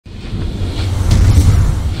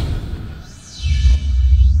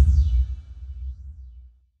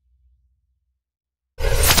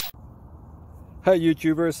Hey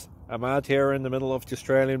YouTubers, I'm out here in the middle of the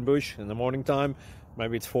Australian bush in the morning time.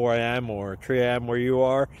 Maybe it's 4 a.m. or 3 a.m. where you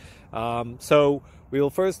are. So we'll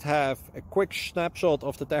first have a quick snapshot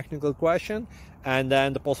of the technical question and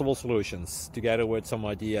then the possible solutions, together with some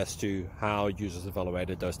ideas to how users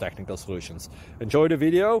evaluated those technical solutions. Enjoy the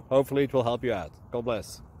video, hopefully it will help you out. God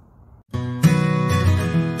bless.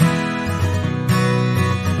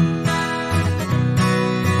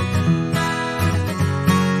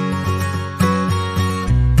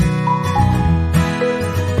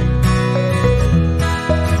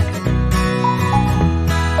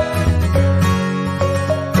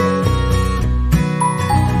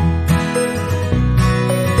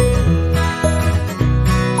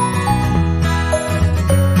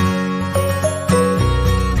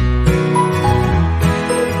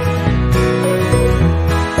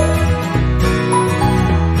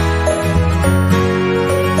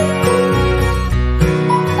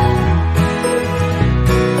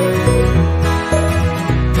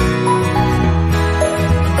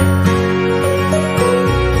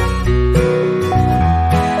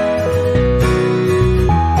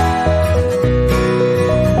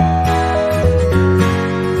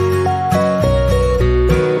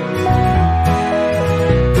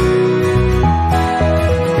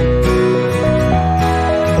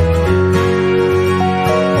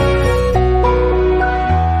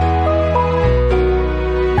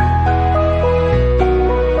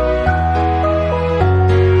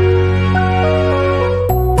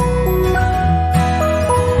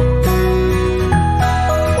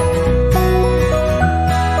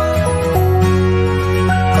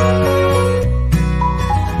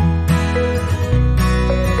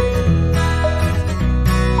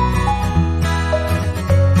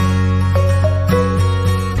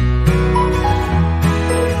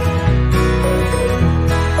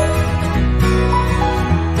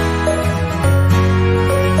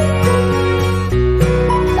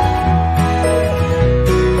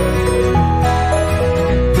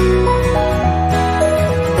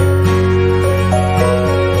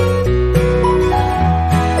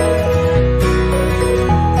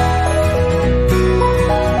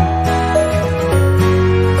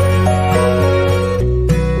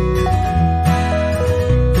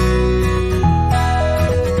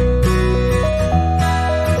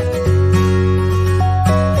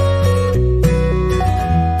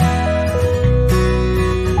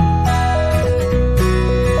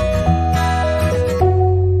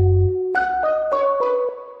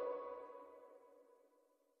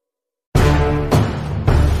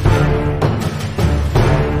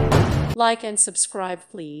 Like and subscribe,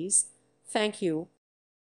 please. Thank you.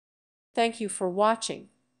 Thank you for watching.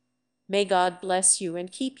 May God bless you and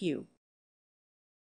keep you.